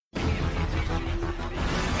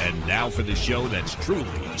And now for the show that's truly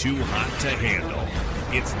too hot to handle.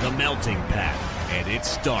 It's The Melting Pat, and it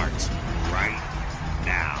starts right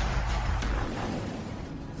now.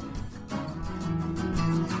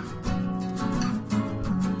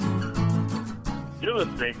 You're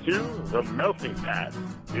listening to The Melting Pat.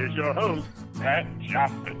 Here's your host, Pat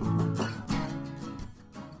Johnson.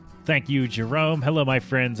 Thank you, Jerome. Hello, my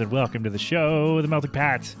friends, and welcome to the show, The Melting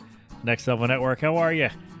Pat, Next Level Network. How are you?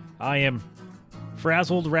 I am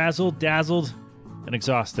frazzled, razzled, dazzled, and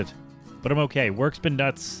exhausted, but I'm okay. Work's been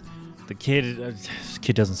nuts. The kid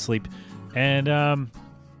doesn't sleep, and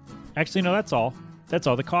actually, no, that's all. That's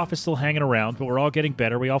all. The cough is still hanging around, but we're all getting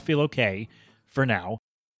better. We all feel okay for now,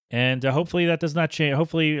 and hopefully that does not change.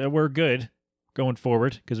 Hopefully we're good going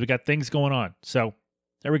forward because we got things going on. So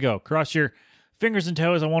there we go. Cross your fingers and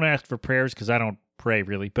toes. I won't ask for prayers because I don't pray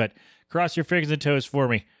really, but cross your fingers and toes for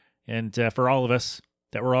me and for all of us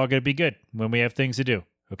that we're all going to be good when we have things to do.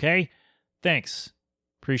 Okay? Thanks.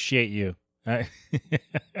 Appreciate you.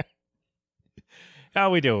 How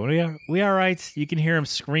we doing? We all right? You can hear him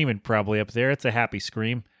screaming probably up there. It's a happy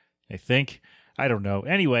scream, I think. I don't know.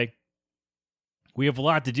 Anyway, we have a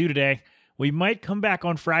lot to do today. We might come back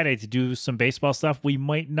on Friday to do some baseball stuff. We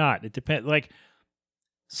might not. It depends. Like,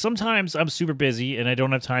 sometimes I'm super busy and I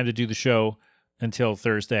don't have time to do the show until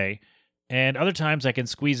Thursday. And other times I can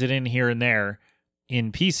squeeze it in here and there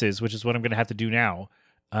in pieces, which is what I'm going to have to do now.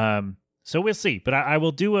 So we'll see. But I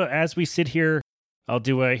will do as we sit here, I'll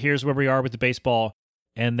do here's where we are with the baseball.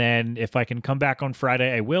 And then if I can come back on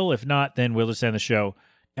Friday, I will. If not, then we'll just end the show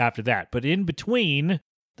after that. But in between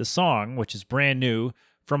the song, which is brand new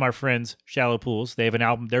from our friends Shallow Pools, they have an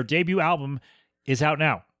album. Their debut album is out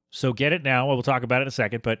now. So get it now. We'll talk about it in a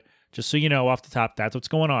second. But just so you know off the top, that's what's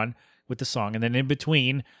going on with the song. And then in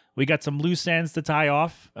between, we got some loose ends to tie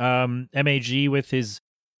off. MAG with his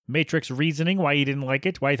Matrix reasoning, why he didn't like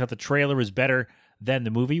it, why he thought the trailer was better than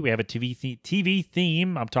the movie. We have a TV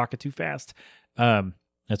theme. I'm talking too fast.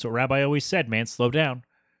 That's what Rabbi always said, man. Slow down.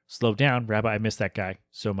 Slow down. Rabbi, I miss that guy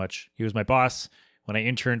so much. He was my boss when I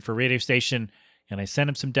interned for a radio station, and I sent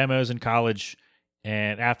him some demos in college.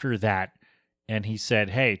 And after that, and he said,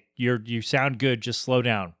 hey, you sound good, just slow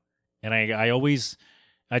down. And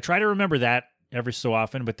I try to remember that every so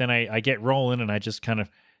often, but then I get rolling and I just kind of,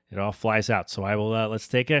 it all flies out. So I will, let's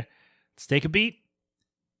take a beat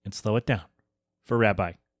and slow it down for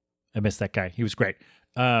Rabbi. I miss that guy. He was great.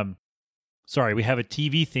 Sorry, we have a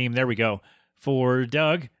TV theme. There we go for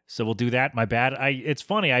Doug. So we'll do that. My bad. It's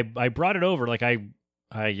funny. I brought it over. Like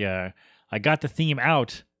I got the theme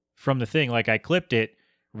out from the thing. Like I clipped it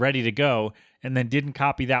ready to go and then didn't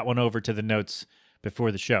copy that one over to the notes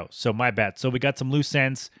before the show. So my bad. So we got some loose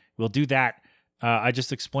ends. We'll do that. I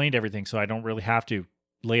just explained everything, so I don't really have to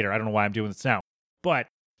later. I don't know why I'm doing this now. But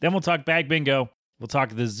then we'll talk Bag Bingo. We'll talk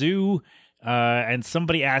the zoo. And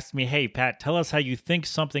somebody asked me, hey, Pat, tell us how you think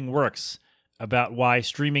something works about why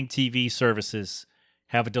streaming TV services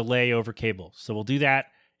have a delay over cable. So we'll do that.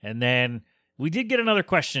 And then we did get another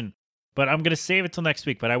question, but I'm going to save it till next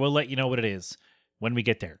week. But I will let you know what it is when we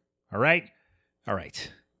get there. All right? All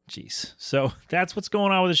right. Jeez. So that's what's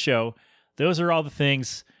going on with the show. Those are all the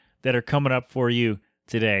things that are coming up for you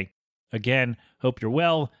today. Again, hope you're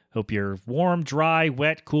well. Hope you're warm, dry,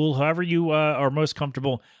 wet, cool, however you are most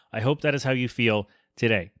comfortable. I hope that is how you feel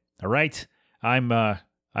today. All right? I'm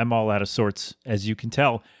all out of sorts, as you can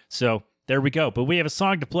tell. So there we go. But we have a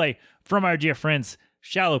song to play from our dear friends,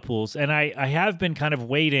 Shallow Pools. And I have been kind of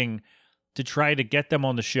waiting to try to get them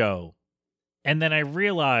on the show. And then I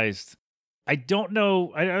realized I don't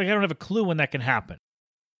know, I don't have a clue when that can happen.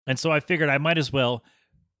 And so I figured I might as well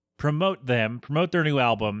promote their new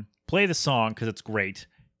album, play the song because it's great.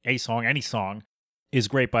 Any song is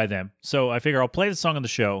great by them. So I figure I'll play the song on the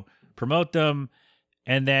show, promote them,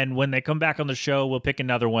 and then when they come back on the show, we'll pick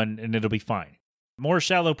another one and it'll be fine. More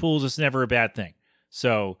Shallow Pools is never a bad thing.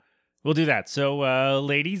 So we'll do that. So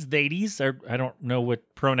ladies, I don't know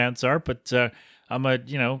what pronouns are, but I'm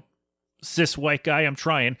a, cis white guy. I'm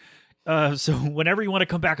trying. So whenever you want to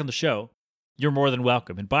come back on the show, you're more than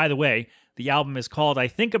welcome. And by the way, the album is called I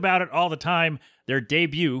Think About It All the Time, their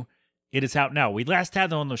debut. It is out now. We last had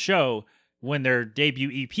them on the show when their debut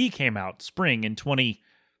EP came out, spring in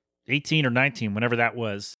 2018 or 19, whenever that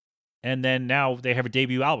was. And then now they have a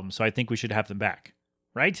debut album, so I think we should have them back.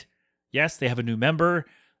 Right? Yes, they have a new member.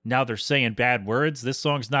 Now they're saying bad words. This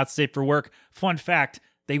song's not safe for work. Fun fact,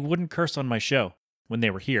 they wouldn't curse on my show when they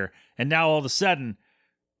were here. And now all of a sudden,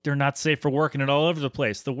 they're not safe for work and it all over the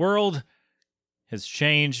place. The world has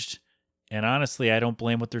changed, and honestly, I don't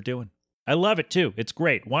blame what they're doing. I love it too. It's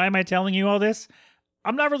great. Why am I telling you all this?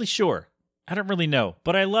 I'm not really sure. I don't really know,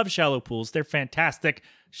 but I love Shallow Pools. They're fantastic.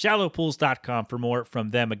 Shallowpools.com for more from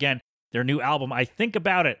them. Again, their new album, I Think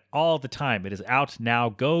About It All the Time. It is out now.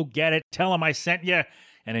 Go get it. Tell them I sent you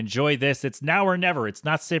and enjoy this. It's now or never. It's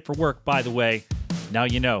not safe for work, by the way. Now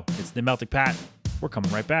you know. It's the Melting Pat. We're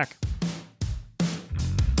coming right back.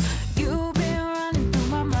 You've been running through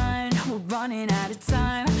my mind. We're running out of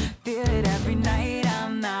time. Feel it every night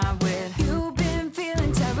I'm not with. You've been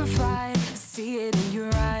feeling terrified. See it in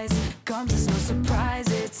your eyes. Comes as no surprise.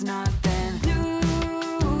 It's nothing new.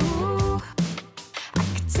 I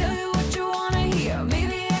could tell you what you wanna hear.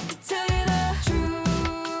 Maybe I could tell you the truth.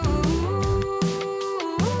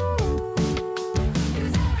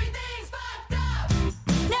 'Cause everything's fucked up.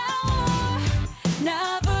 Now or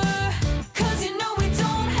never. 'Cause you know we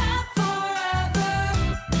don't have forever.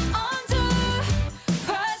 Under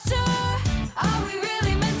pressure. Are we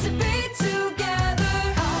really meant to be together?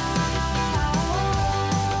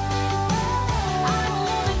 I don't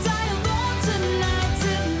wanna die alone tonight.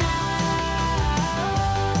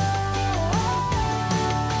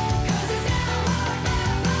 'Cause it's now or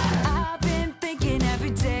never. I've been thinking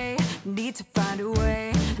every day, need to find a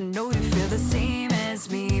way. I know you feel the same as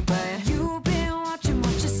me, but you've been watching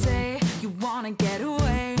what you say. You wanna get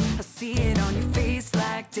away. I see it on your face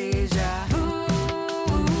like deja vu.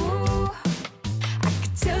 I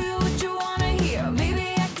could tell you what you wanna hear.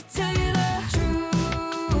 Maybe I could tell you the truth.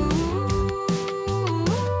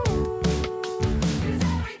 'Cause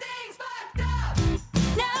everything's fucked up.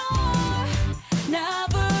 Now or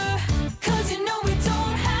never. 'Cause you know we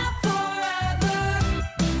don't have forever.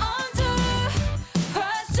 Under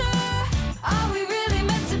pressure. Are we really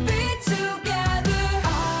meant to be together?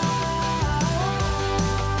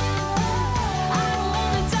 I don't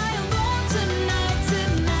wanna die alone tonight.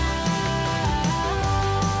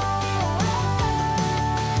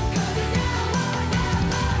 'Cause it's now or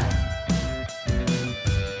never.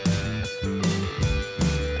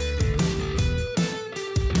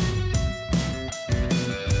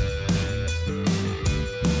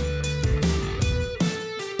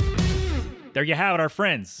 There you have it, our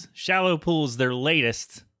friends. Shallow Pools, their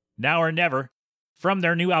latest, Now or Never, from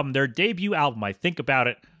their new album, their debut album, I Think About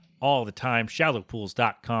It All the Time.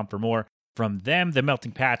 Shallowpools.com for more from them. The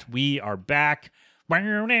Melting Pat, we are back. I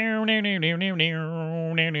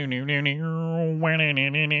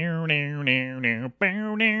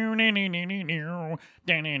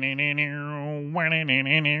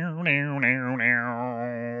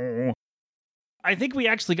think we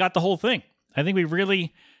actually got the whole thing. I think we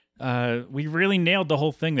really nailed the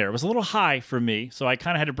whole thing there. It was a little high for me, so I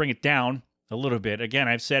kind of had to bring it down a little bit. Again,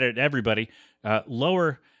 I've said it to everybody,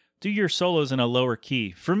 do your solos in a lower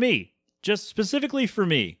key. For me, just specifically for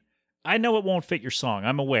me, I know it won't fit your song.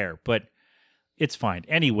 I'm aware, but it's fine.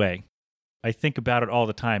 Anyway, I Think About It All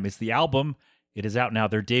the Time. It's the album. It is out now,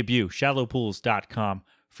 their debut, shallowpools.com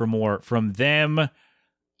for more from them.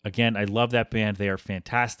 Again, I love that band. They are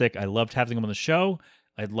fantastic. I loved having them on the show.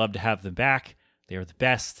 I'd love to have them back. They are the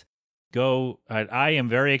best. Go. I am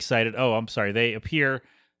very excited. Oh, I'm sorry. They appear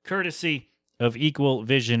courtesy of Equal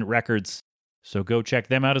Vision Records. So go check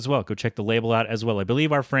them out as well. Go check the label out as well. I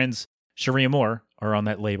believe our friends Sharia Moore are on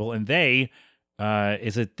that label. And they,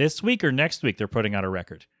 is it this week or next week they're putting out a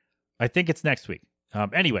record? I think it's next week.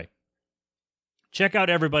 Anyway, check out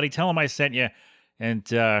everybody. Tell them I sent you. And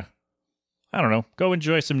I don't know. Go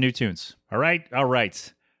enjoy some new tunes. All right? All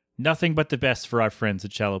right. Nothing but the best for our friends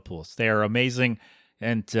at Shallow Pools. They are amazing.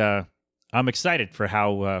 And I'm excited for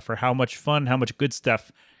how much fun, how much good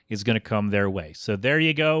stuff is going to come their way. So there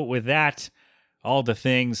you go with that. All the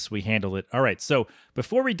things, we handle it. All right, so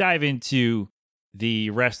before we dive into the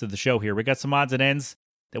rest of the show here, we got some odds and ends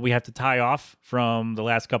that we have to tie off from the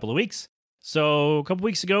last couple of weeks. So a couple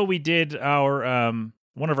weeks ago, we did our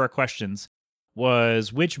one of our questions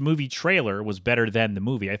was which movie trailer was better than the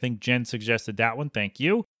movie. I think Jen suggested that one. Thank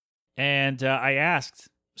you. And I asked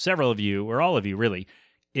several of you, or all of you really,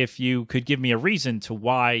 if you could give me a reason to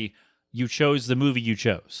why you chose the movie you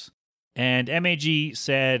chose. And MAG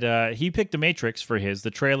said he picked The Matrix for his.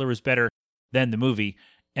 The trailer was better than the movie.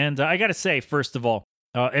 And I got to say, first of all,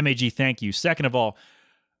 MAG, thank you. Second of all,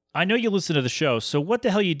 I know you listen to the show, so what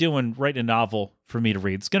the hell are you doing writing a novel for me to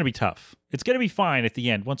read? It's going to be tough. It's going to be fine at the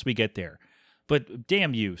end once we get there. But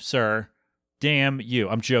damn you, sir. Damn you.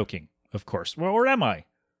 I'm joking, of course. Well, or am I?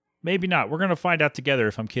 Maybe not. We're going to find out together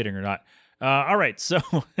if I'm kidding or not. All right, so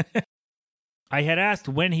I had asked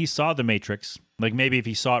when he saw The Matrix, like maybe if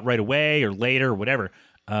he saw it right away or later or whatever.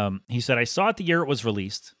 He said, I saw it the year it was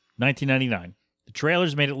released, 1999. The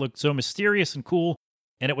trailers made it look so mysterious and cool,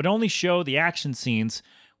 and it would only show the action scenes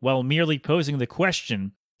while merely posing the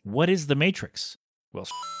question, what is The Matrix? Well,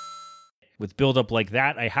 With build-up like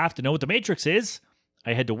that, I have to know what The Matrix is.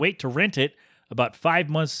 I had to wait to rent it about 5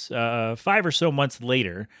 or so months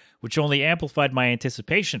later, which only amplified my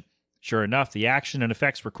anticipation. Sure enough, the action and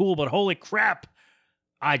effects were cool, but holy crap,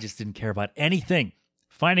 I just didn't care about anything.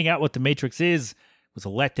 Finding out what The Matrix is was a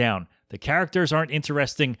letdown. The characters aren't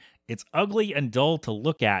interesting. It's ugly and dull to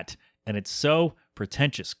look at, and it's so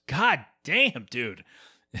pretentious. God damn, dude.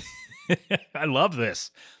 I love this.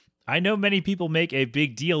 I know many people make a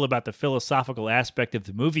big deal about the philosophical aspect of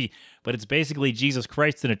the movie, but it's basically Jesus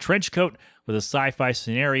Christ in a trench coat with a sci-fi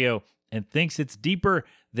scenario and thinks it's deeper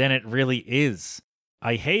than it really is.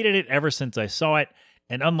 I hated it ever since I saw it,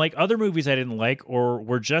 and unlike other movies I didn't like or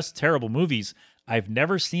were just terrible movies, I've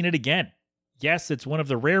never seen it again. Yes, it's one of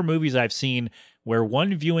the rare movies I've seen where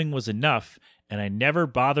one viewing was enough, and I never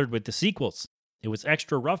bothered with the sequels. It was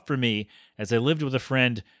extra rough for me as I lived with a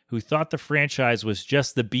friend who thought the franchise was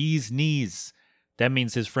just the bee's knees. That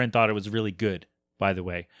means his friend thought it was really good, by the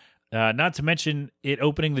way. Not to mention it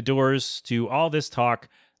opening the doors to all this talk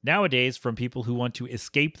nowadays from people who want to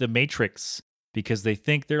escape the Matrix because they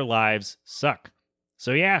think their lives suck.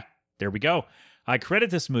 So yeah, there we go. I credit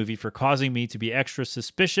this movie for causing me to be extra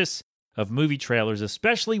suspicious of movie trailers,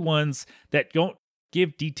 especially ones that don't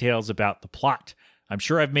give details about the plot. I'm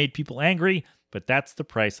sure I've made people angry, but that's the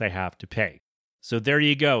price I have to pay. So there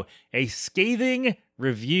you go. A scathing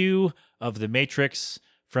review of The Matrix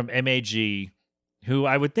from MAG, who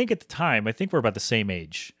I would think at the time, I think we're about the same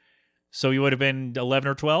age. So you would have been 11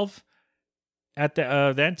 or 12 at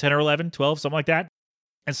the then, 10 or 11, 12, something like that.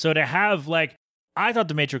 And so to have, like, I thought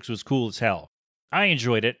The Matrix was cool as hell. I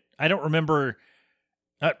enjoyed it. I don't remember,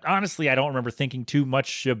 honestly, I don't remember thinking too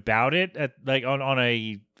much about it at like on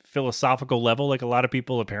a philosophical level like a lot of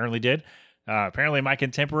people apparently did. Apparently my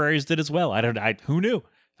contemporaries did as well. Who knew?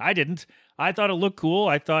 I didn't. I thought it looked cool.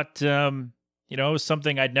 I thought, it was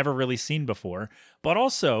something I'd never really seen before. But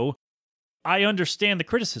also, I understand the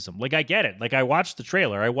criticism. Like, I get it. Like, I watched the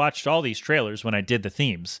trailer. I watched all these trailers when I did the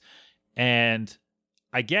themes. And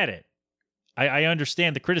I get it. I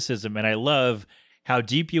understand the criticism, and I love how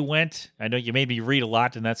deep you went. I know you made me read a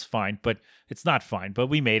lot, and that's fine. But it's not fine. But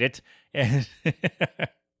we made it. And...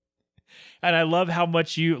 And I love how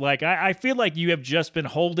much you, like, I feel like you have just been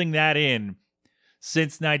holding that in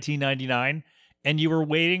since 1999, and you were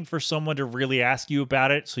waiting for someone to really ask you about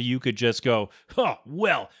it so you could just go, oh,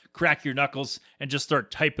 well, crack your knuckles and just start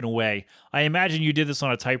typing away. I imagine you did this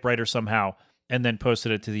on a typewriter somehow and then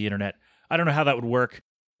posted it to the internet. I don't know how that would work,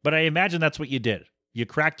 but I imagine that's what you did. You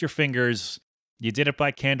cracked your fingers, you did it by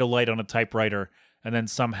candlelight on a typewriter, and then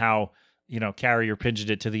somehow, carrier pigeoned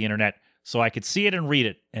it to the internet. So I could see it and read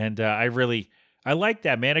it. And I like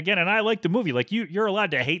that, man. Again, and I like the movie. Like, you're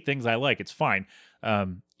allowed to hate things I like. It's fine.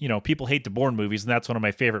 People hate the Bourne movies, and that's one of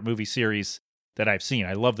my favorite movie series that I've seen.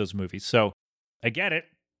 I love those movies. So I get it.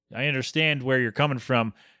 I understand where you're coming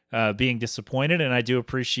from being disappointed, and I do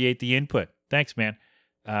appreciate the input. Thanks, man.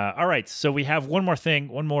 All right, so we have one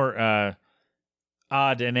more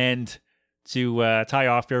odd and end to tie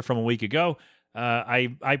off there from a week ago.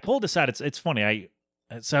 I pulled this out. It's funny.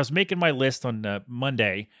 So I was making my list on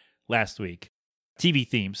Monday last week, TV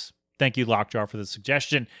themes. Thank you, Lockjaw, for the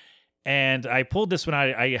suggestion. And I pulled this one.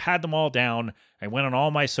 I had them all down. I went on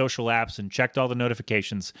all my social apps and checked all the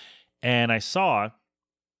notifications. And I saw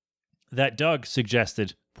that Doug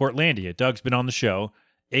suggested Portlandia. Doug's been on the show.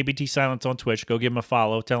 ABT Silence on Twitch. Go give him a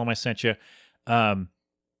follow. Tell him I sent you. And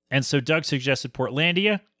so Doug suggested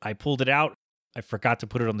Portlandia. I pulled it out. I forgot to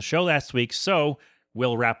put it on the show last week. So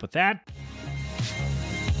we'll wrap with that.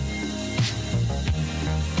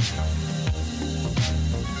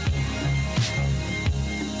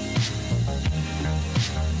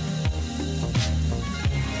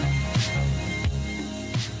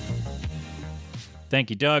 Thank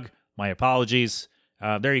you, Doug. My apologies.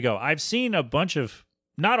 There you go. I've seen a bunch of,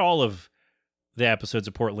 not all of the episodes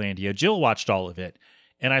of Portlandia. Jill watched all of it,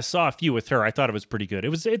 and I saw a few with her. I thought it was pretty good.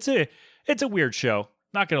 It's a weird show.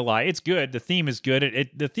 Not gonna lie, it's good. The theme is good.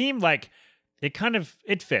 The theme, like,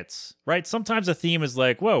 it fits, right? Sometimes a theme is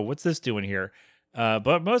like, whoa, what's this doing here?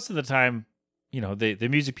 But most of the time, the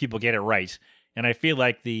music people get it right, and I feel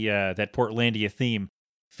like that Portlandia theme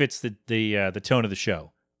fits the tone of the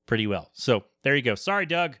show pretty well. So there you go. Sorry,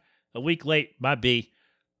 Doug. A week late, my B.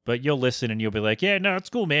 But you'll listen and you'll be like, yeah, no, it's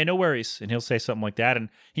cool, man. No worries. And he'll say something like that. And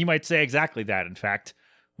he might say exactly that, in fact,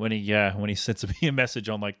 when he sends me a message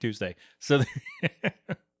on like Tuesday. So,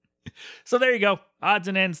 so there you go. Odds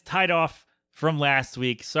and ends tied off from last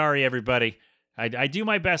week. Sorry, everybody. I do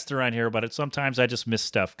my best around here, but sometimes I just miss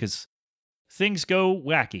stuff because things go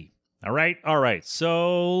wacky. All right.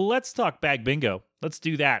 So let's talk Bag Bingo. Let's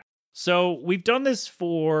do that. So we've done this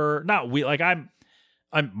for I'm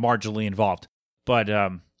marginally involved, but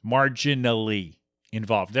marginally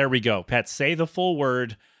involved. There we go. Pat, say the full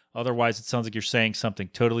word. Otherwise, it sounds like you're saying something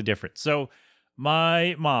totally different. So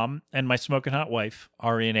my mom and my smoking hot wife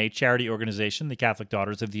are in a charity organization, the Catholic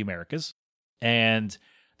Daughters of the Americas, and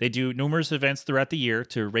they do numerous events throughout the year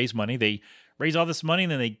to raise money. They raise all this money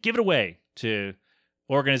and then they give it away to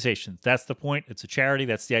organizations. That's the point. It's a charity.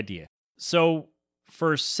 That's the idea. So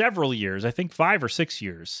for several years, I think 5 or 6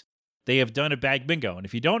 years, they have done a bag bingo. And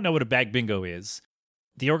if you don't know what a bag bingo is,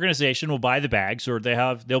 the organization will buy the bags, or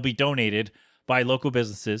they'll be donated by local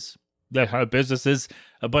businesses that have businesses,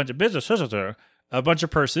 a bunch of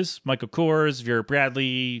purses, Michael Kors, Vera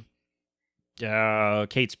Bradley,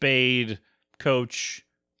 Kate Spade, Coach.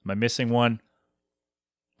 Am I missing one?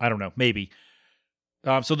 I don't know. Maybe.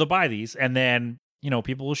 So they'll buy these, and then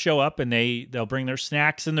people will show up, and they'll bring their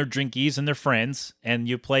snacks and their drinkies and their friends, and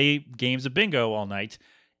you play games of bingo all night,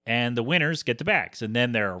 and the winners get the bags. And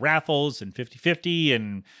then there are raffles and 50-50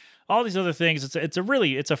 and all these other things.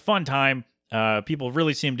 It's a fun time. People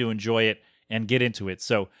really seem to enjoy it and get into it.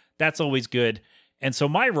 So that's always good. And so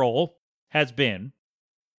my role has been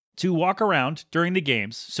to walk around during the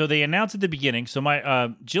games. So they announce at the beginning. So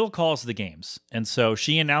my Jill calls the games, and so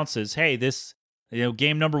she announces, "Hey, this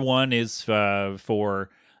game number 1 is for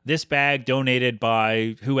this bag donated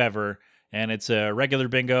by whoever, and it's a regular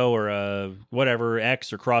bingo or a whatever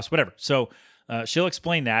X or cross, whatever." So she'll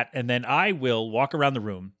explain that, and then I will walk around the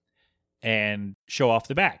room and show off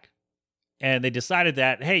the bag. And they decided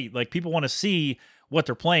that, hey, people want to see what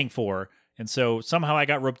they're playing for, and so somehow I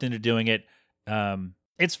got roped into doing it.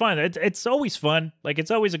 It's fun. It's always fun.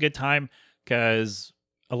 It's always a good time because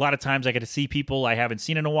a lot of times I get to see people I haven't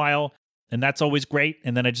seen in a while, and that's always great.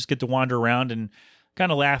 And then I just get to wander around and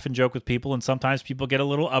kind of laugh and joke with people. And sometimes people get a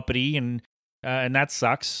little uppity, and that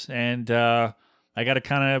sucks. And I got to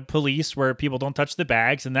kind of police where people don't touch the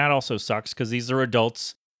bags, and that also sucks because these are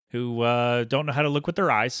adults who don't know how to look with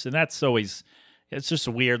their eyes, and it's just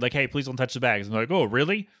weird. Hey, please don't touch the bags. And they're like, oh,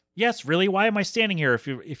 really? Yes, really? Why am I standing here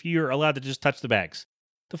if you're allowed to just touch the bags?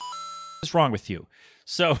 The is wrong with you?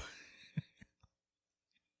 So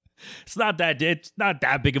it's not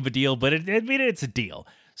that big of a deal, but it's a deal.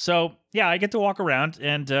 So yeah, I get to walk around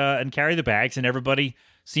and carry the bags, and everybody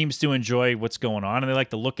seems to enjoy what's going on, and they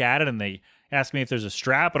like to look at it, and they ask me if there's a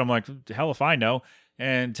strap, and I'm like, hell if I know.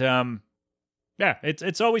 And yeah,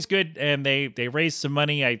 it's always good, and they raise some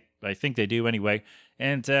money. I think they do anyway,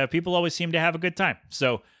 and people always seem to have a good time.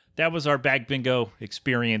 So that was our bag bingo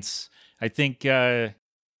experience. I think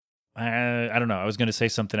I don't know. I was going to say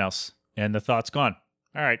something else, and the thought's gone.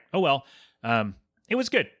 All right. Oh well. It was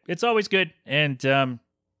good. It's always good, and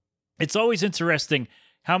it's always interesting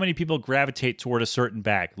how many people gravitate toward a certain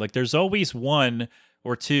bag. There's always one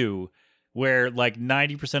or two where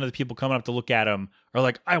 90% of the people coming up to look at them are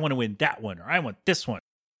like, I want to win that one, or I want this one.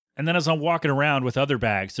 And then as I'm walking around with other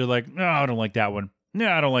bags, they're like, no, I don't like that one. No,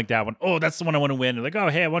 I don't like that one. Oh, that's the one I want to win. They're like, oh,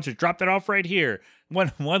 hey, I want you to drop that off right here.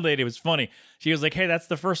 One lady was funny. She was like, hey, that's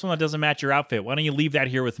the first one that doesn't match your outfit. Why don't you leave that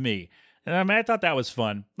here with me? And I thought that was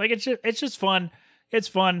fun. It's just fun. It's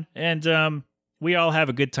fun. And we all have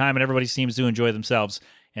a good time, and everybody seems to enjoy themselves.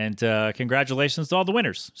 And congratulations to all the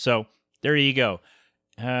winners. So there you go.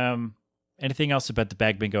 Anything else about the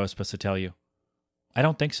bag bingo I was supposed to tell you? I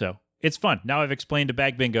don't think so. It's fun. Now I've explained a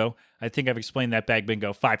bag bingo. I think I've explained that bag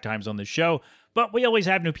bingo 5 times on this show, but we always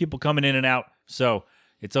have new people coming in and out, so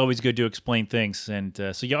it's always good to explain things, and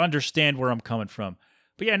so you understand where I'm coming from.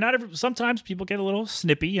 But yeah, sometimes people get a little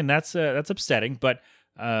snippy, and that's upsetting, but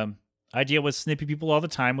I deal with snippy people all the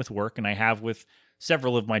time with work, and I have with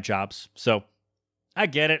several of my jobs, so I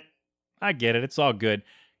get it. It's all good.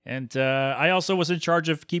 And I also was in charge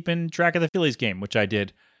of keeping track of the Phillies game, which I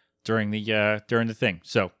did during the thing.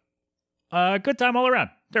 So good time all around.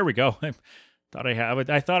 There we go.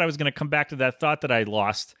 I thought I was going to come back to that thought that I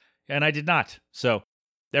lost, and I did not. So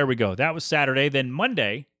there we go. That was Saturday. Then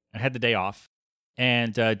Monday, I had the day off,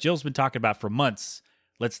 and Jill's been talking about for months,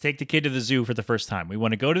 let's take the kid to the zoo for the first time. We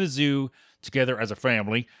want to go to the zoo together as a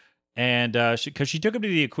family, and because she took him to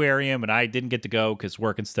the aquarium, and I didn't get to go because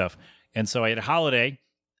work and stuff. And so I had a holiday.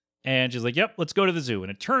 And she's like, yep, let's go to the zoo.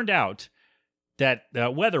 And it turned out that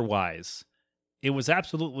weather-wise, it was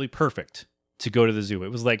absolutely perfect to go to the zoo.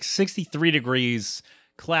 It was 63 degrees,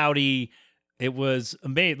 cloudy. It was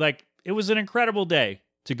amazing. It was an incredible day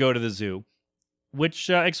to go to the zoo,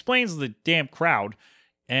 which explains the damn crowd.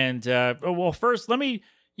 And, well, first, let me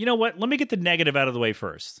get the negative out of the way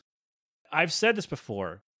first. I've said this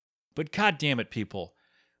before, but God damn it, people.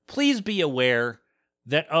 Please be aware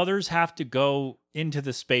that others have to go into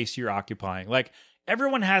the space you're occupying.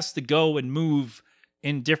 everyone has to go and move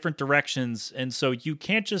in different directions. And so you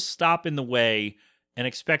can't just stop in the way and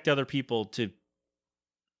expect other people to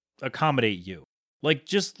accommodate you. Like,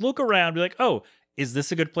 just look around, be like, oh, is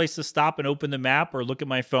this a good place to stop and open the map or look at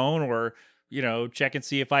my phone or, check and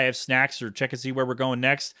see if I have snacks or check and see where we're going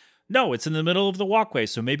next? No, it's in the middle of the walkway,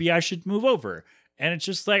 so maybe I should move over. And it's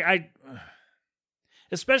just like,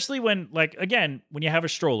 especially when, like, again, when you have a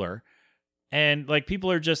stroller and, like,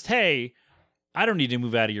 people are just, hey, I don't need to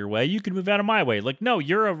move out of your way. You can move out of my way. Like, no,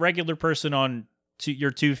 you're a regular person on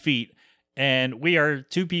your 2 feet, and we are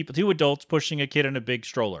 2 adults pushing a kid in a big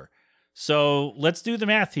stroller. So let's do the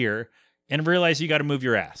math here and realize you got to move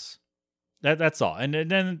your ass. That's all. And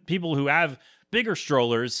then people who have bigger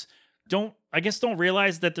strollers don't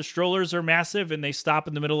realize that the strollers are massive and they stop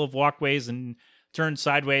in the middle of walkways and turn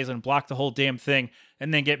sideways and block the whole damn thing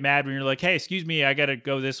and then get mad when you're like, hey, excuse me, I got to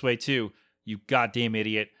go this way too, you goddamn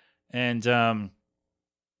idiot. And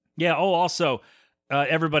also,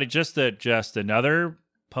 everybody, just another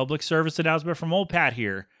public service announcement from old Pat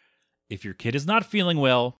here. If your kid is not feeling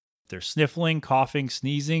well, they're sniffling, coughing,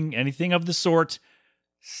 sneezing, anything of the sort,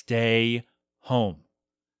 stay home.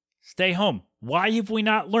 Stay home. Why have we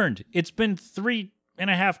not learned? It's been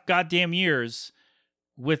 3.5 goddamn years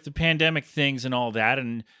with the pandemic things and all that.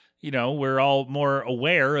 And, we're all more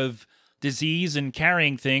aware of disease and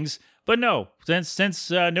carrying things. But no,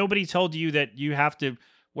 since nobody told you that you have to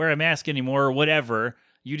wear a mask anymore or whatever,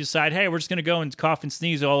 you decide, hey, we're just going to go and cough and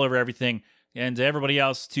sneeze all over everything. And everybody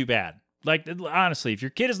else, too bad. Like, honestly, if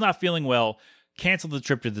your kid is not feeling well, cancel the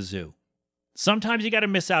trip to the zoo. Sometimes you got to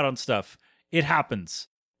miss out on stuff. It happens.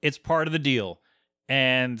 It's part of the deal.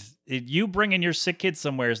 And you bringing your sick kid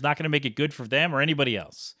somewhere is not going to make it good for them or anybody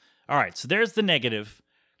else. All right, so there's the negative.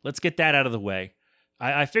 Let's get that out of the way.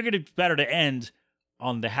 I figured it's better to end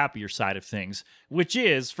on the happier side of things, which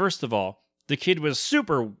is, first of all, the kid was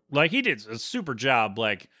he did a super job,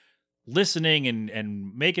 listening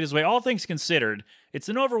and making his way. All things considered, it's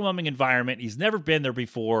an overwhelming environment. He's never been there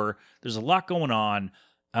before. There's a lot going on.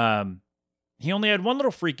 He only had one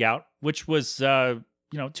little freak out, which was, to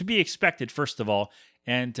be expected, first of all,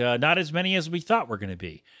 and not as many as we thought were going to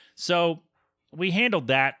be. So we handled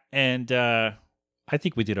that, and I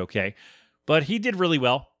think we did okay. But he did really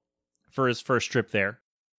well for his first trip there,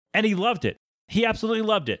 and he loved it. He absolutely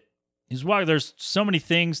loved it. There's so many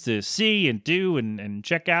things to see and do and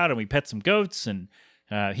check out, and we pet some goats, and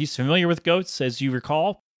he's familiar with goats, as you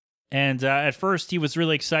recall. And at first, he was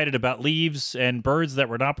really excited about leaves and birds that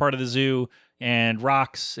were not part of the zoo, and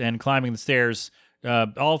rocks and climbing the stairs,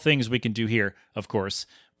 all things we can do here, of course.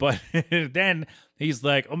 But then he's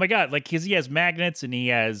like, oh my God, because he has magnets, and he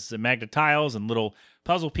has magnet tiles and little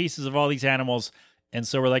puzzle pieces of all these animals. And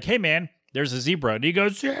so we're like, hey, man, there's a zebra. And he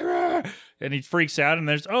goes, zebra! And he freaks out, and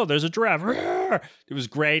there's a giraffe. It was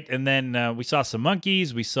great. And then we saw some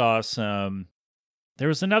monkeys. We saw there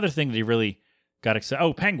was another thing that he really got excited.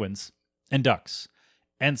 Oh, penguins and ducks.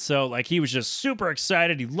 And so, he was just super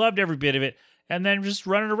excited. He loved every bit of it. And then just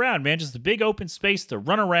running around, man, just a big open space to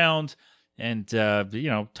run around and,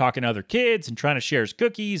 talking to other kids and trying to share his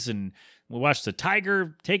cookies. And we watched the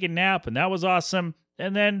tiger take a nap, and that was awesome.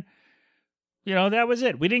 And then, that was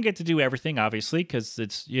it. We didn't get to do everything, obviously, because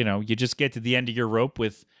it's, you just get to the end of your rope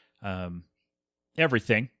with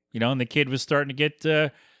everything, and the kid was starting to get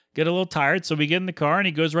a little tired. So we get in the car, and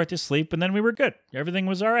he goes right to sleep, and then we were good. Everything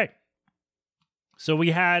was all right. So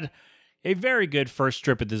we had a very good first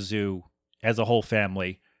trip at the zoo as a whole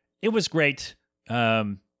family. It was great.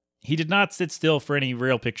 He did not sit still for any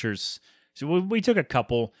real pictures. So we took a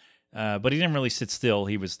couple. But he didn't really sit still.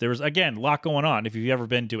 There was, again, a lot going on. If you've ever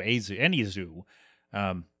been to any zoo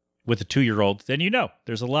with a 2-year-old, then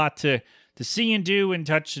there's a lot to see and do and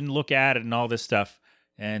touch and look at and all this stuff.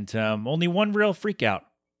 And only one real freak out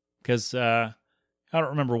because I don't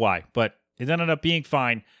remember why, but it ended up being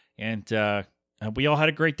fine. And we all had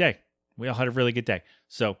a great day. We all had a really good day.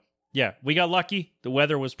 So, yeah, we got lucky. The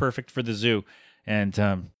weather was perfect for the zoo. And,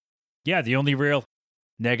 the only real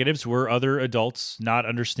negatives were other adults not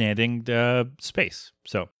understanding the space.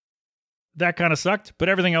 So that kind of sucked, but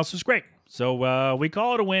everything else was great. So we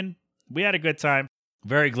call it a win. We had a good time.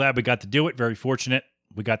 Very glad we got to do it. Very fortunate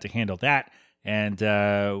we got to handle that. And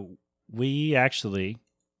there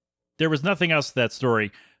was nothing else to that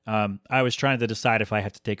story. I was trying to decide if I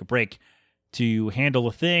have to take a break to handle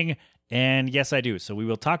a thing. And yes, I do. So we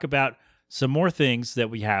will talk about some more things that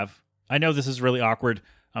we have. I know this is really awkward.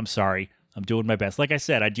 I'm sorry. I'm doing my best. Like I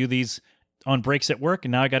said, I do these on breaks at work,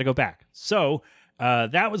 and now I got to go back. So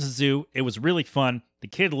that was a zoo. It was really fun. The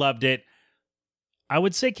kid loved it. I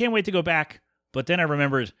would say can't wait to go back, but then I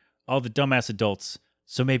remembered all the dumbass adults,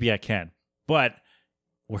 so maybe I can. But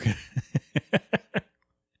We're gonna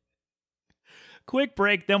quick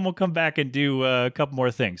break, then we'll come back and do a couple more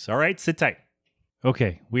things. All right, sit tight.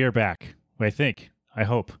 Okay, we are back. I think. I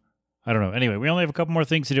hope. I don't know. Anyway, we only have a couple more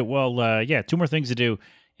things to do. Well, 2 more things to do,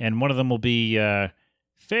 and one of them will be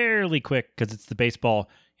fairly quick because it's the baseball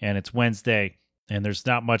and it's Wednesday, and there's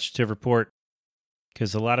not much to report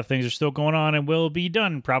because a lot of things are still going on and will be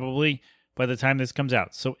done probably by the time this comes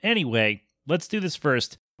out. So anyway, let's do this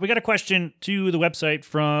first. We got a question to the website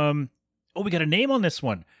from, we got a name on this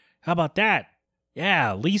one. How about that?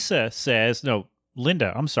 Yeah, Lisa says, no,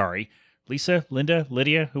 Linda, I'm sorry. Lisa, Linda,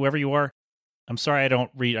 Lydia, whoever you are. I'm sorry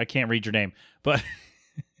I can't read your name. But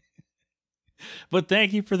but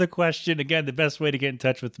thank you for the question. Again, the best way to get in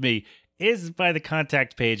touch with me is by the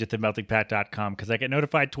contact page at themeltingpat.com because I get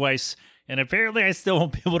notified twice, and apparently I still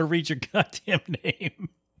won't be able to read your goddamn name.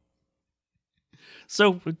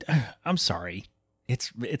 So, I'm sorry.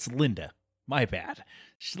 It's Linda. My bad.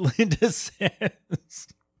 Linda says,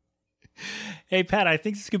 hey, Pat, I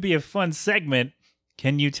think this could be a fun segment.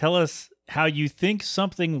 Can you tell us how you think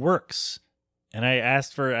something works? And I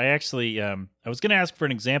was going to ask for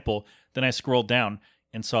an example. Then I scrolled down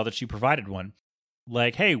and saw that she provided one.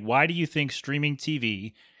 Like, hey, why do you think streaming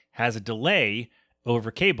TV has a delay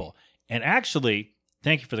over cable? And actually,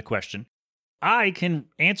 thank you for the question. I can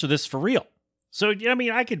answer this for real. So, I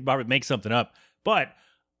mean, I could probably make something up, but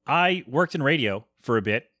I worked in radio for a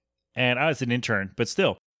bit and I was an intern, but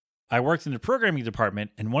still, I worked in the programming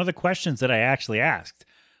department. And one of the questions that I actually asked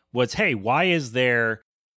was, hey, why is there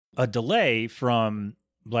a delay from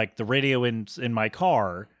like the radio in my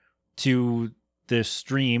car to the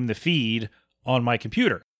stream, the feed on my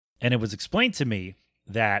computer? And it was explained to me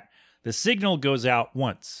that the signal goes out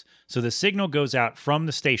once. So the signal goes out from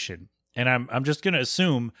the station. And I'm just going to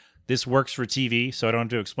assume this works for TV, so I don't have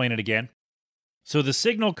to explain it again. So the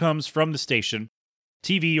signal comes from the station,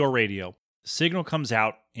 TV or radio. Signal comes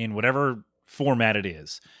out in whatever format it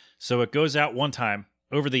is. So it goes out one time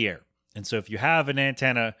over the air. And so if you have an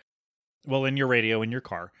antenna, well, in your radio, in your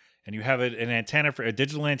car, and you have an antenna for a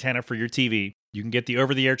digital antenna for your TV, you can get the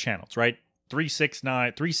over-the-air channels, right?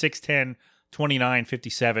 369, 3610, 29,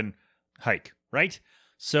 57, hike, right?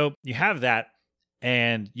 So you have that,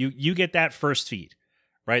 and you get that first feed,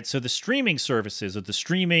 right? So the streaming services or the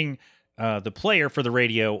streaming, the player for the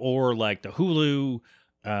radio, or like the Hulu,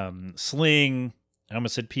 Sling, I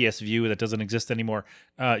almost said PS View, that doesn't exist anymore.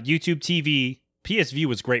 YouTube TV, PS View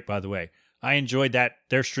was great, by the way. I enjoyed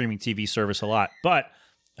their streaming TV service a lot, but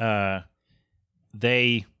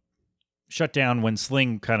they shut down when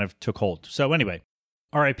Sling kind of took hold. So anyway,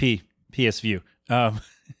 RIP PS View. I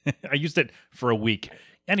used it for a week.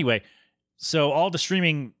 Anyway, so all the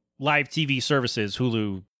streaming live TV services,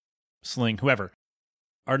 Hulu, Sling, whoever,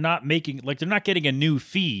 are not making, like, they're not getting a new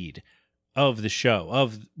feed of the show,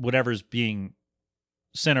 of whatever's being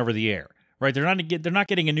sent over the air, right? They're not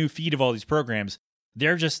getting a new feed of all these programs.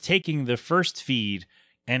 They're just taking the first feed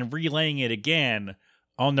and relaying it again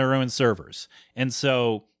on their own servers. And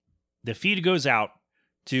so the feed goes out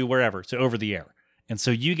to wherever, to over the air. And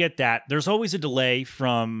so you get that. There's always a delay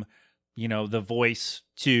from, the voice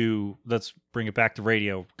to, let's bring it back to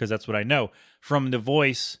radio because that's what I know, from the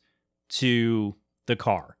voice to the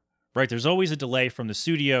car, right? There's always a delay from the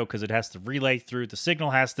studio because it has to relay through. The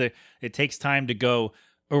signal it takes time to go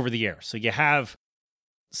over the air. So you have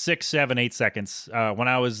 6, 7, 8 seconds. When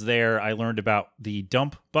I was there, I learned about the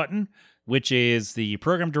dump button, which is the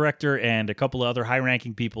program director and a couple of other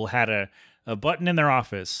high-ranking people had a button in their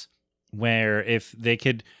office where if they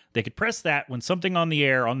could press that when something on the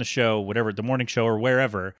air, on the show, whatever, the morning show or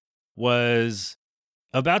wherever, was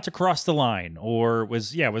about to cross the line or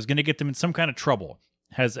was going to get them in some kind of trouble,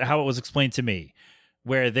 has how it was explained to me,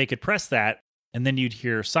 where they could press that and then you'd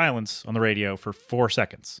hear silence on the radio for 4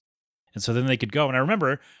 seconds. And so then they could go. And I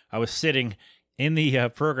remember I was sitting in the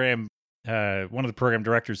program, one of the program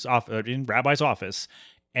directors in Rabbi's office,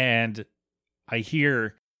 and I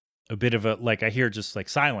hear a bit of I hear just like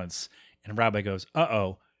silence. And Rabbi goes,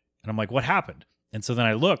 uh-oh. And I'm like, what happened? And so then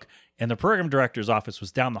I look, and the program director's office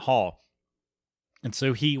was down the hall. And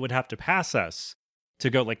so he would have to pass us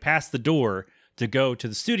to go, past the door to go to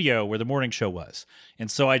the studio where the morning show was.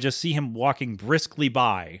 And so I just see him walking briskly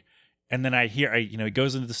by. And then he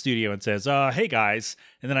goes into the studio and says, hey guys.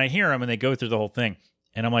 And then I hear him and they go through the whole thing.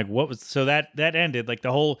 And I'm like, what was, so that ended,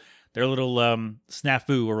 their little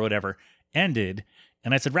snafu or whatever ended.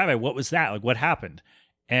 And I said, Rabbi, what was that? Like, what happened?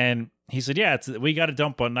 And he said, yeah, we got a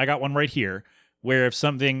dump button. I got one right here where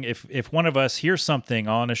if one of us hears something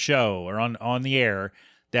on a show or on the air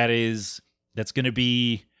that's going to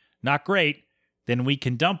be not great, then we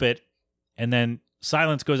can dump it. And then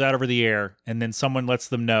silence goes out over the air, and then someone lets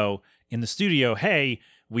them know in the studio, hey,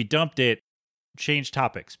 we dumped it, change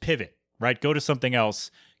topics, pivot, right? Go to something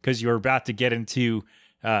else because you're about to get into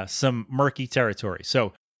some murky territory.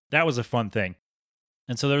 So that was a fun thing.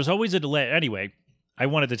 And so there's always a delay. Anyway, I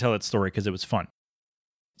wanted to tell that story because it was fun.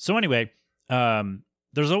 So anyway,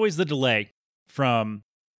 there's always the delay from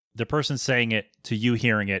the person saying it to you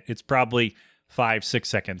hearing it. It's probably 5-6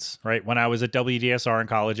 seconds, right? When I was at WDSR in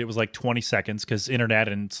college, it was like 20 seconds because internet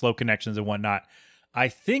and slow connections and whatnot. I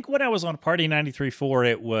think when I was on Party 93.4,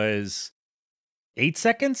 it was 8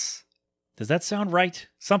 seconds. Does that sound right?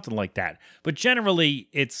 Something like that. But generally,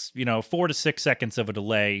 it's, 4 to 6 seconds of a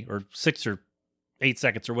delay, or 6 or 8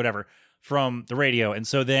 seconds or whatever from the radio. And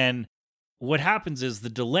so then what happens is the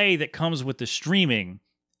delay that comes with the streaming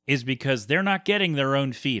is because they're not getting their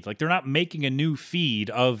own feed. Like, they're not making a new feed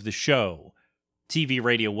of the show, TV,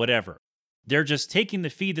 radio, whatever. They're just taking the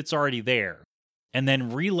feed that's already there and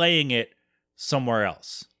then relaying it somewhere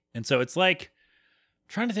else. And so it's like, I'm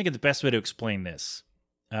trying to think of the best way to explain this.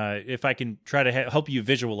 If I can try to help you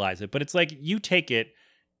visualize it. But it's like you take it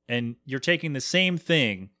and you're taking the same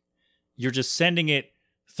thing, you're just sending it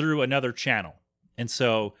through another channel. And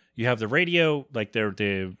so you have the radio, like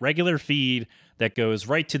the regular feed that goes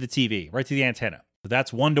right to the TV, right to the antenna. So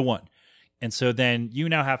that's 1-to-1. And so then you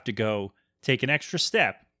now have to go take an extra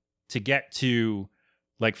step to get to,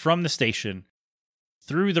 like, from the station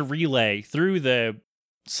through the relay, through the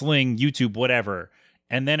Sling, YouTube, whatever,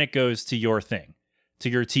 and then it goes to your thing, to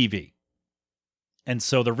your TV. And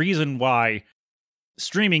so the reason why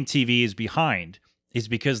streaming TV is behind is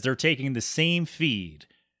because they're taking the same feed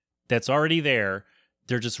that's already there,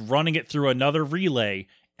 they're just running it through another relay,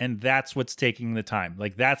 and that's what's taking the time.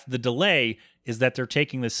 Like, that's the delay, is that they're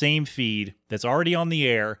taking the same feed that's already on the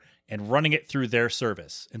air and running it through their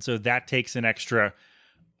service. And so that takes an extra,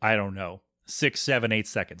 6, 7, 8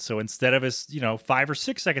 seconds. So instead of a 5 or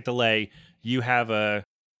 6 second delay, you have an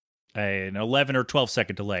 11 or 12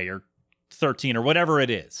 second delay, or 13 or whatever it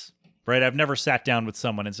is, right? I've never sat down with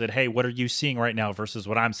someone and said, hey, what are you seeing right now versus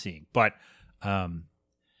what I'm seeing? But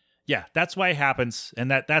yeah, that's why it happens. And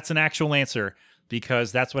that's an actual answer,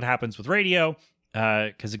 because that's what happens with radio.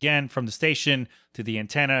 Because again, from the station to the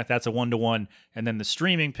antenna, that's a 1-to-1. And then the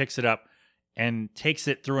streaming picks it up and takes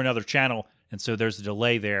it through another channel. And so there's a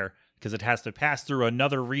delay there because it has to pass through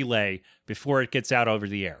another relay before it gets out over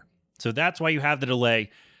the air. So that's why you have the delay.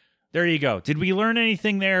 There you go. Did we learn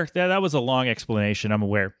anything there? That was a long explanation, I'm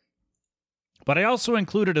aware. But I also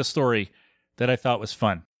included a story that I thought was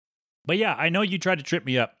fun. But yeah, I know you tried to trip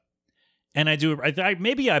me up. And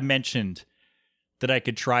maybe I mentioned that I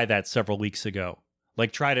could try that several weeks ago.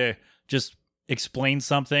 Like, try to just explain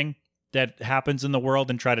something that happens in the world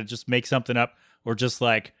and try to just make something up. Or just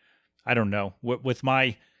like, I don't know, with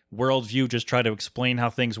my worldview, just try to explain how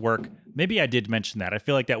things work. Maybe I did mention that. I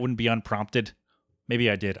feel like that wouldn't be unprompted. Maybe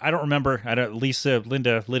I did. I don't remember. Lisa,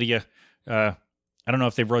 Linda, Lydia, I don't know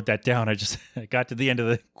if they wrote that down. I just got to the end of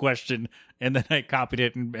the question and then I copied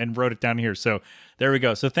it and wrote it down here. So there we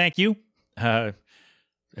go. So thank you.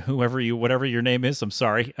 Whatever your name is, I'm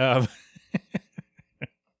sorry.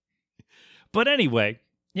 But anyway,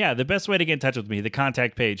 yeah, the best way to get in touch with me, the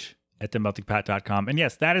contact page at themeltingpat.com. And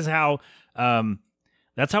yes, that is how,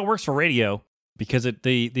 that's how it works for radio, because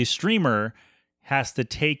the streamer has to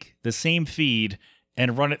take the same feed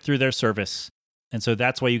and run it through their service. And so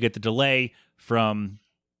that's why you get the delay from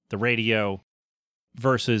the radio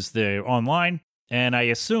versus the online. And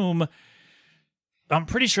I'm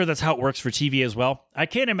pretty sure that's how it works for TV as well. I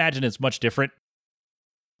can't imagine it's much different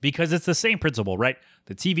because it's the same principle, right?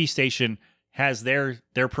 The TV station has their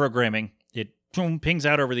programming. It pings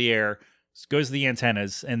out over the air, goes to the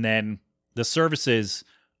antennas, and then the services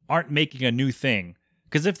aren't making a new thing.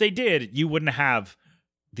 Because if they did, you wouldn't have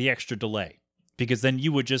the extra delay, because then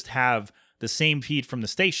you would just have the same feed from the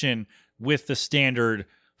station with the standard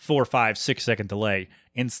 4, 5, 6 second delay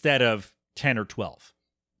instead of 10 or 12.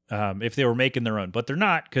 If they were making their own, but they're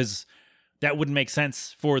not, because that wouldn't make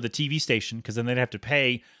sense for the TV station, because then they'd have to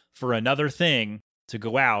pay for another thing to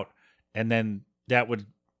go out, and then that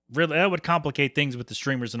would complicate things with the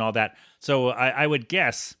streamers and all that. So I would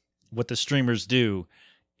guess what the streamers do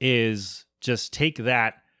is just take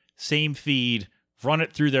that same feed, run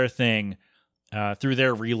it through their thing, through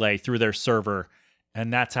their relay, through their server,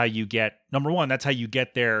 and that's how you get, number one, that's how you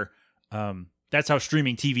get their, that's how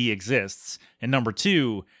streaming TV exists, and number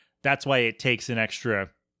two, that's why it takes an extra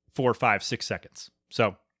 4, 5, 6 seconds.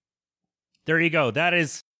 So there you go. That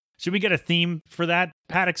is, should we get a theme for that?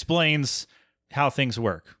 Pat explains how things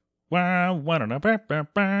work. Does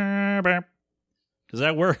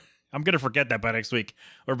that work? I'm going to forget that by next week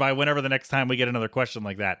or by whenever the next time we get another question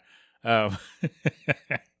like that. But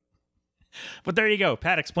there you go.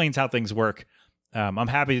 Pat explains how things work. I'm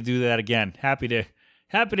happy to do that again. Happy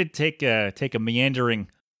to take a meandering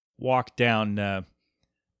walk down.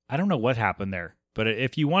 I don't know what happened there, but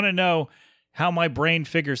if you want to know how my brain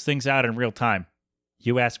figures things out in real time,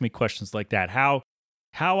 you ask me questions like that. How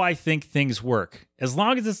I think things work, as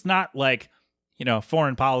long as it's not like,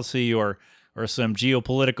 foreign policy or some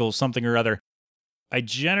geopolitical something or other. I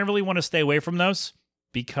generally want to stay away from those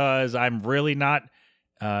because I'm really not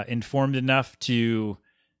informed enough to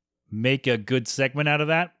make a good segment out of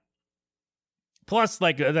that. Plus,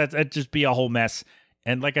 that'd just be a whole mess.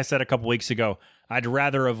 And like I said a couple weeks ago, I'd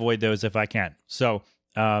rather avoid those if I can. So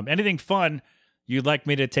anything fun you'd like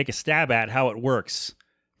me to take a stab at how it works,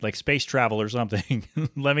 like space travel or something,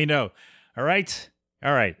 let me know. All right.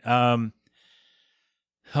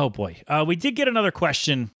 Oh boy. We did get another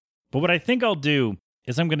question, but what I think I'll do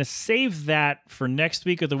is I'm going to save that for next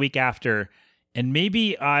week or the week after, and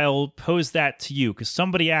maybe I'll pose that to you because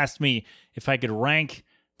somebody asked me if I could rank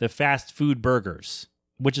the fast food burgers,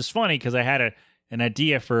 which is funny because I had an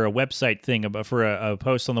idea for a website thing, for a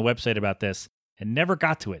post on the website about this and never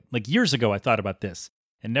got to it. Like years ago, I thought about this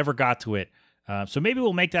and never got to it. So maybe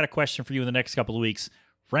we'll make that a question for you in the next couple of weeks,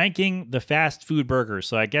 ranking the fast food burgers.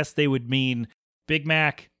 So I guess they would mean Big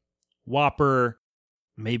Mac, Whopper,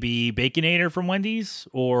 maybe Baconator from Wendy's,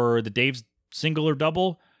 or the Dave's single or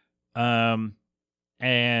double, and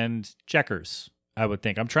Checkers, I would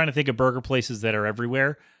think. I'm trying to think of burger places that are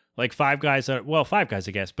everywhere. Like Five Guys, Five Guys,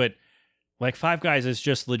 I guess, but like Five Guys is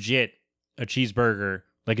just legit a cheeseburger,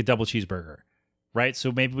 like a double cheeseburger, right?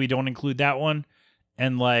 So maybe we don't include that one.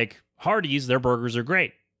 And like Hardee's, their burgers are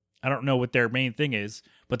great. I don't know what their main thing is,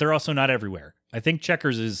 but they're also not everywhere. I think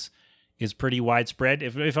Checkers is pretty widespread.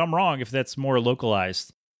 If I'm wrong, if that's more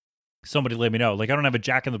localized, somebody let me know. Like I don't have a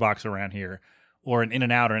Jack in the Box around here or an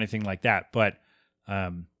In-N-Out or anything like that. But I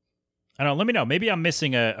don't know. Let me know. Maybe I'm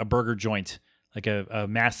missing a burger joint, like a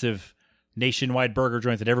massive nationwide burger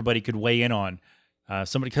joint that everybody could weigh in on.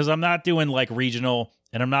 Because I'm not doing like regional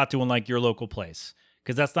and I'm not doing like your local place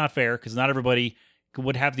because that's not fair because not everybody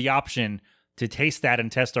would have the option to taste that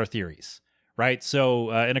and test our theories, right?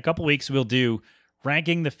 So in a couple weeks, we'll do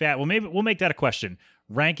ranking the maybe we'll make that a question,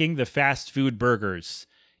 ranking the fast food burgers,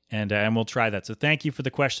 and we'll try that. So thank you for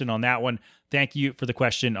the question on that one. Thank you for the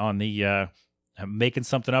question on the making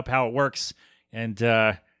something up, how it works, and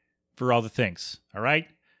for all the things. All right.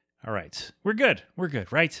 We're good,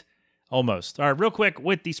 right? Almost. All right, real quick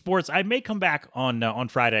with the sports, I may come back on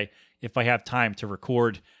Friday if I have time to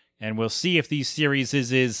record, and we'll see if these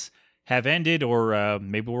series have ended or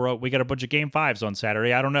maybe we got a bunch of Game 5s on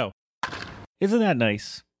Saturday. I don't know. Isn't that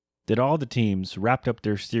nice that all the teams wrapped up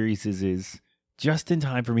their series just in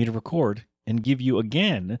time for me to record and give you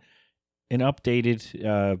again an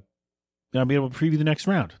updated, I'll be able to preview the next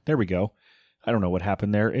round. There we go. I don't know what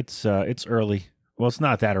happened there. It's early. Well, it's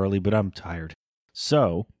not that early, but I'm tired.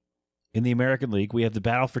 So, in the American League, we have the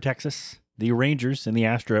battle for Texas, the Rangers and the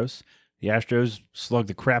Astros. The Astros slugged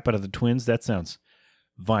the crap out of the Twins. That sounds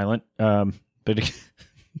violent. But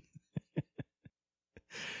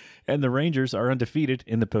and the Rangers are undefeated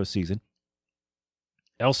in the postseason.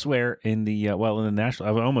 Elsewhere in the in the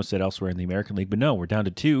National, I almost said elsewhere in the American League, but no, we're down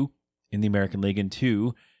to 2 in the American League and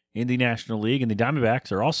 2 in the National League, and the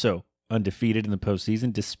Diamondbacks are also undefeated in the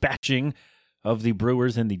postseason, dispatching of the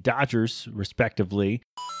Brewers and the Dodgers, respectively.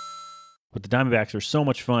 But the Diamondbacks are so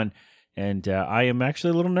much fun, and I am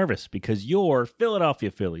actually a little nervous because your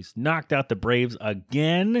Philadelphia Phillies knocked out the Braves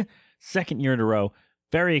again, second year in a row.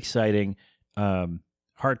 Very exciting,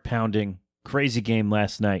 heart-pounding, crazy game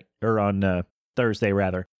last night, or on Thursday,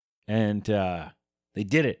 rather. And they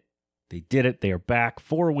did it. They are back.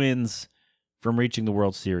 4 wins from reaching the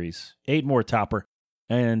World Series. 8 more topper.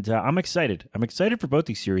 And I'm excited. I'm excited for both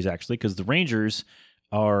these series, actually, because the Rangers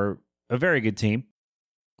are a very good team.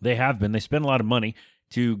 They have been. They spent a lot of money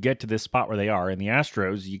to get to this spot where they are. And the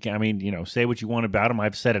Astros, say what you want about them.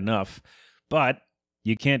 I've said enough. But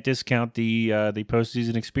you can't discount the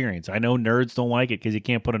postseason experience. I know nerds don't like it because you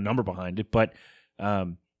can't put a number behind it, but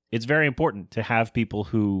it's very important to have people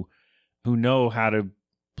who know how to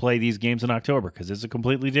play these games in October because it's a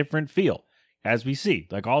completely different feel, as we see.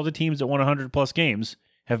 Like all the teams that won 100-plus games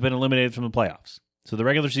have been eliminated from the playoffs. So the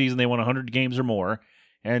regular season, they won 100 games or more,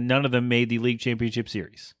 and none of them made the league championship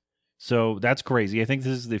series. So that's crazy. I think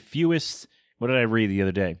this is the fewest, what did I read the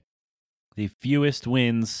other day? The fewest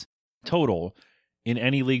wins total in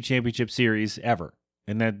any league championship series ever.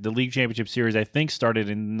 And that the league championship series, I think, started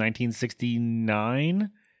in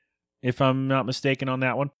 1969, if I'm not mistaken on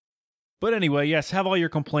that one. But anyway, yes, have all your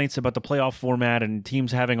complaints about the playoff format and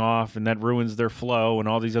teams having off and that ruins their flow and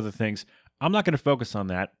all these other things. I'm not going to focus on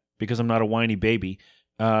that because I'm not a whiny baby.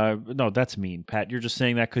 No, that's mean, Pat. You're just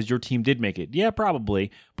saying that because your team did make it. Yeah,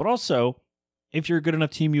 probably. But also, if you're a good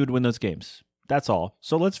enough team, you would win those games. That's all.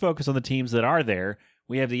 So let's focus on the teams that are there.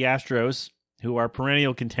 We have the Astros, who are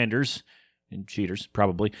perennial contenders and cheaters,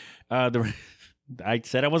 probably. I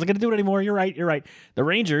said I wasn't going to do it anymore. You're right. The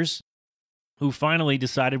Rangers, who finally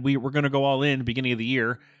decided we're going to go all in at the beginning of the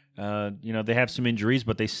year. They have some injuries,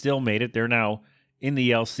 but they still made it. They're now in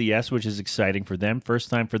the LCS, which is exciting for them.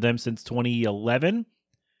 First time for them since 2011.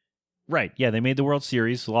 Right, yeah, they made the World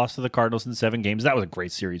Series, lost to the Cardinals in 7 games. That was a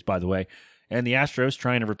great series, by the way. And the Astros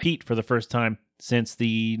trying to repeat for the first time since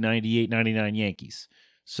the 98-99 Yankees.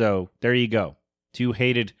 So there you go. 2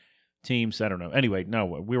 hated teams. I don't know. Anyway, no,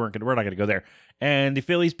 we're not going to go there. And the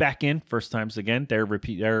Phillies back in, first times again. They're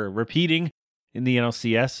repeating in the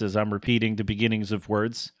NLCS, as I'm repeating the beginnings of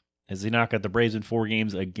words, as they knock out the Braves in 4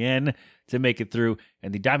 games again to make it through.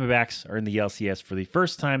 And the Diamondbacks are in the LCS for the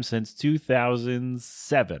first time since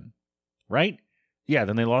 2007. Right? Yeah,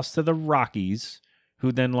 then they lost to the Rockies,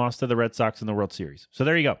 who then lost to the Red Sox in the World Series. So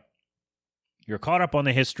there you go. You're caught up on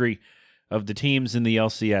the history of the teams in the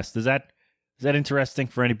LCS. Is that interesting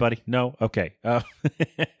for anybody? No? Okay. But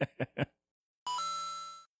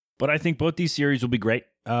I think both these series will be great.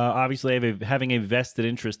 Obviously, having a vested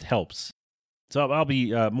interest helps. So I'll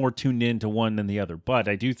be more tuned in to one than the other. But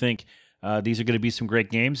I do think these are going to be some great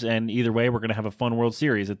games. And either way, we're going to have a fun World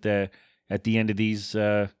Series at the end of these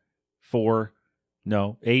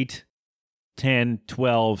 8, 10,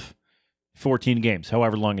 12, 14 games,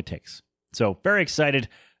 however long it takes. So very excited.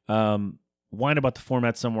 Whine about the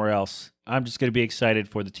format somewhere else. I'm just going to be excited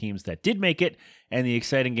for the teams that did make it and the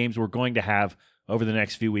exciting games we're going to have over the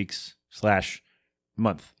next few weeks /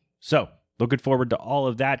 month. So looking forward to all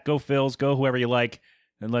of that. Go Phils, go whoever you like,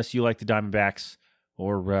 unless you like the Diamondbacks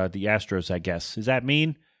or the Astros, I guess. Is that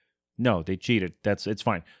mean? No, they cheated. It's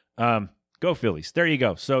fine. Go Phillies. There you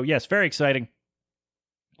go. So yes, very exciting.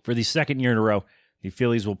 For the second year in a row, the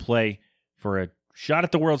Phillies will play for a shot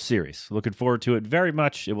at the World Series. Looking forward to it very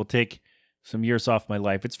much. It will take some years off my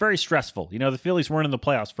life. It's very stressful. The Phillies weren't in the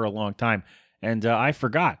playoffs for a long time, and I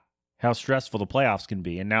forgot how stressful the playoffs can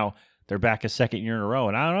be, and now they're back a second year in a row,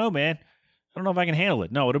 and I don't know, man. I don't know if I can handle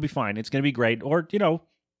it. No, it'll be fine. It's going to be great. Or,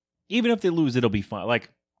 even if they lose, it'll be fine. Like,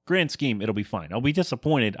 grand scheme, it'll be fine. I'll be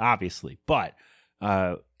disappointed, obviously, but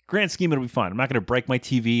grand scheme, it'll be fine. I'm not going to break my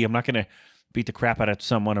TV. I'm not going to beat the crap out of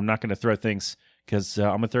someone. I'm not going to throw things because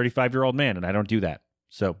I'm a 35-year-old man, and I don't do that.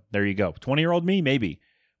 So there you go. 20-year-old me, maybe.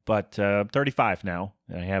 But I'm 35 now,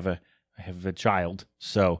 and I have a child.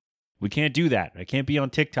 So we can't do that. I can't be on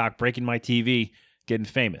TikTok breaking my TV, getting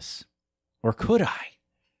famous. Or could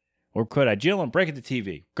I? Jill, I'm breaking the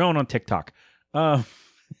TV. Going on TikTok.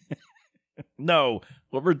 No.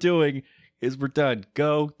 What we're doing is we're done.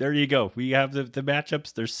 Go. There you go. We have the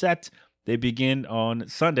matchups. They're set. They begin on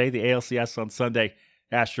Sunday, the ALCS on Sunday,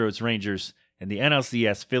 Astros, Rangers, and the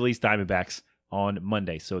NLCS, Phillies, Diamondbacks on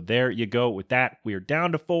Monday. So there you go with that. We are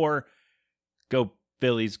down to 4. Go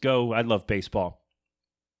Phillies, go. I love baseball.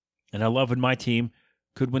 And I love when my team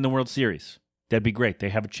could win the World Series. That'd be great. They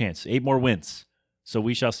have a chance. 8 more wins. So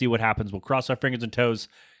we shall see what happens. We'll cross our fingers and toes,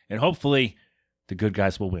 and hopefully the good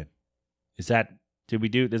guys will win. Is that a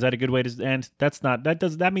good way to end?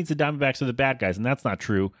 That means the Diamondbacks are the bad guys, and that's not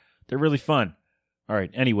true. They're really fun. All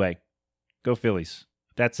right, anyway, go Phillies.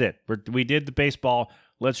 That's it. We did the baseball.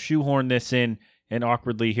 Let's shoehorn this in, and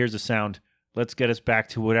awkwardly, here's a sound. Let's get us back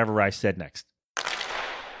to whatever I said next.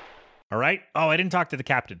 All right? Oh, I didn't talk to the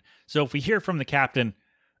captain. So if we hear from the captain,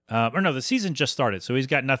 the season just started, so he's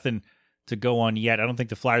got nothing to go on yet. I don't think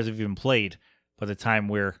the Flyers have even played by the time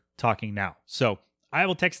we're talking now. So I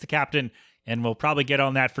will text the captain, and we'll probably get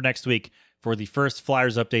on that for next week for the first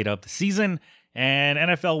Flyers update of the season. And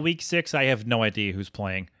NFL Week 6, I have no idea who's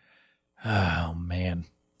playing. Oh, man.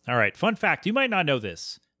 All right, fun fact. You might not know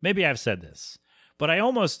this. Maybe I've said this. But I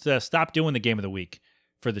almost stopped doing the Game of the Week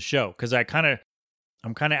for the show because I'm kind of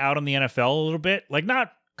out on the NFL a little bit. Like,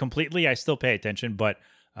 not completely. I still pay attention, but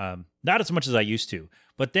not as much as I used to.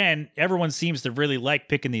 But then everyone seems to really like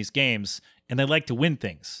picking these games, and they like to win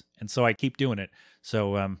things. And so I keep doing it.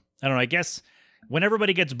 So, I don't know. I guess when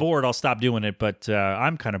everybody gets bored, I'll stop doing it, but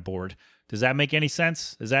I'm kind of bored. Does that make any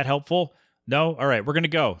sense? Is that helpful? No? All right, we're going to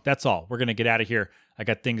go. That's all. We're going to get out of here. I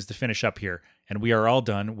got things to finish up here, and we are all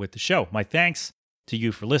done with the show. My thanks to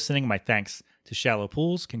you for listening. My thanks to Shallow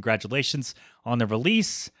Pools. Congratulations on the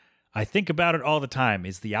release. I think about it all the time.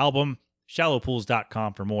 Is the album,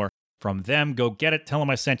 shallowpools.com for more from them. Go get it. Tell them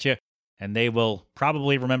I sent you, and they will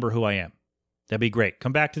probably remember who I am. That'd be great.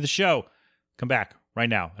 Come back to the show. come back right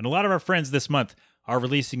now. And a lot of our friends this month are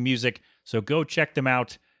releasing music, so go check them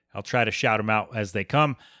out. I'll try to shout them out as they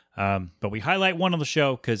come. But we highlight one on the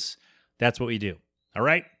show because that's what we do. All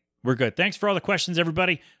right? We're good. Thanks for all the questions,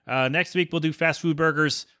 everybody. Next week, we'll do fast food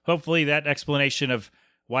burgers. Hopefully that explanation of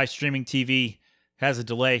why streaming TV has a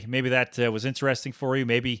delay, maybe that was interesting for you.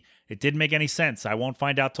 Maybe it didn't make any sense. I won't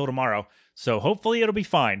find out till tomorrow. So hopefully it'll be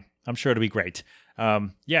fine. I'm sure it'll be great.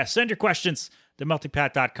 Send your questions.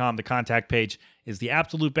 TheMeltingPat.com, the contact page, is the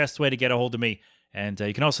absolute best way to get a hold of me. And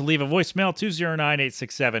you can also leave a voicemail,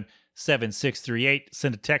 209-867-7638.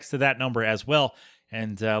 Send a text to that number as well.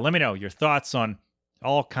 And let me know your thoughts on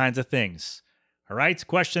all kinds of things. All right?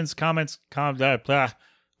 Questions, comments,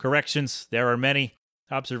 corrections. There are many.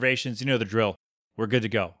 Observations. You know the drill. We're good to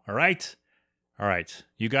go. All right? All right.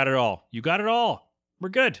 You got it all. You got it all. We're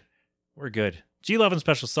good. We're good. G-Love and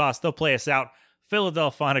Special Sauce. They'll play us out.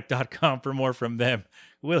 Philadelphonic.com for more from them.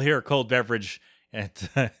 We'll hear a cold beverage. And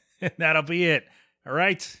that'll be it. All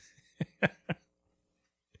right?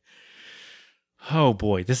 Oh,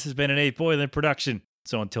 boy. This has been an 8 Boylan production.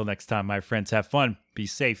 So until next time, my friends, have fun. Be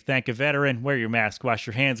safe. Thank a veteran. Wear your mask. Wash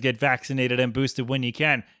your hands. Get vaccinated and boosted when you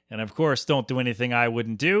can. And, of course, don't do anything I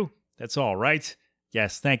wouldn't do. That's all, right?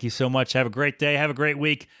 Yes, thank you so much. Have a great day. Have a great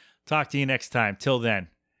week. Talk to you next time. Till then,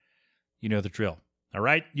 you know the drill. All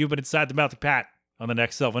right? You've been inside the Melting Pat on the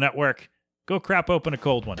Next Level Network. Go crap open a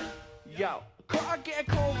cold one. Yo, could I get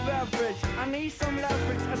a cold beverage? I need some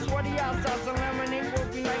leverage. A sweaty outside, some lemonade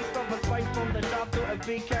would be nice. Of a swipe from the top to a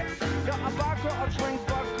BK. Yo, a vodka, a drink,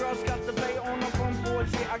 but girls got the bay on the front porch.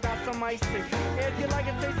 Yeah, I got some iced tea. If you like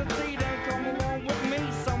a taste of tea, then come along with me.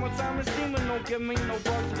 Summertime is steaming, don't give me no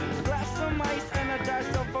bugs. Glass some ice and a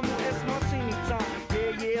dash of from it's martini time.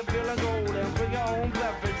 Yeah, feeling golden. Bring your own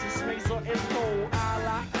beverage. It's me, so it's cold. I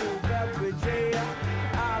like cold beverage, yeah.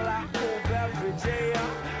 I like cold beverage, yeah.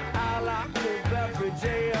 I like cold beverage,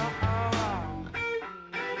 yeah.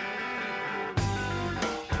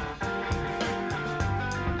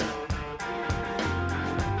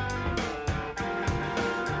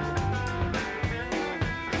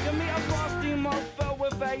 Give me a frosty mug filled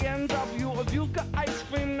with A&W. If you got ice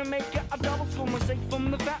cream to make it a double spoon, shake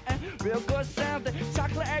from the fountain. Real good sounding.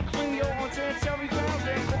 Chocolate egg cream, yo, on cherry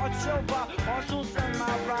fountain. Got a chill bar, Marshalls in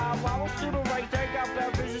my ride. Wobbles to the right, they got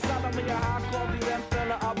beverages out of me a hot coffee, then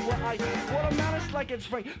fill it up with ice. Watermelon's like a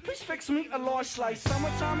drink. Please fix me a large slice.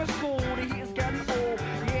 Summertime is cool, the heat is getting old.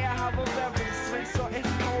 Yeah, I have a beverage, sweet, so it's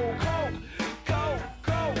cold. Cold.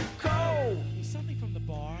 Something from the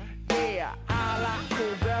bar. Yeah, I like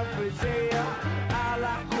cold beverage, yeah. I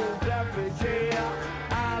like cold beverage, yeah.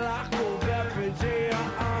 I like cold beverage,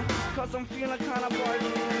 yeah. Cause I'm feeling kinda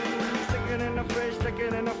buzzing. Stick it in the fridge, stick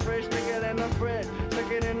it in the fridge, stick it in the fridge,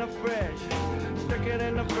 stick it in the fridge. Stick it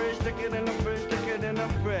in the fridge, stick it in the fridge, stick it in the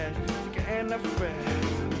fridge, stick it in the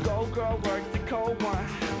fridge. Go girl, work the cold one.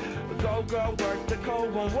 Go girl, work the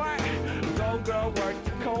cold one. What? Go girl, work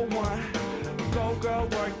the cold one. Go girl,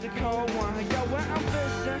 work the cold one. Yo, when I'm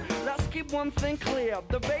fishing, let's keep one thing clear.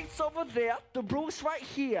 The bait's over there, the brew's right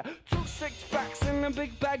here. 2 6-packs in a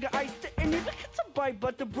big bag of ice. And you look at the bite,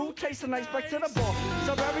 but the brew tastes nice. Back to the bar.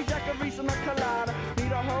 Strawberry daiquiris and a colada.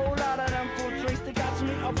 Need a whole lot of them fruit drinks. They got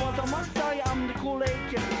me a buzz. I must tell you, I'm the Kool-Aid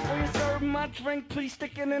kid. When you serve my drink, please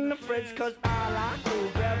stick it in the fridge. Cause I like cool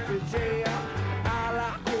beverage, yeah. I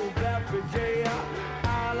like cool beverage, yeah.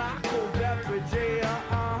 I like cool beverage, yeah.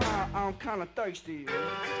 I'm kinda thirsty.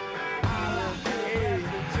 I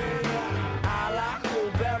like cool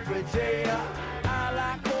beverage, yeah.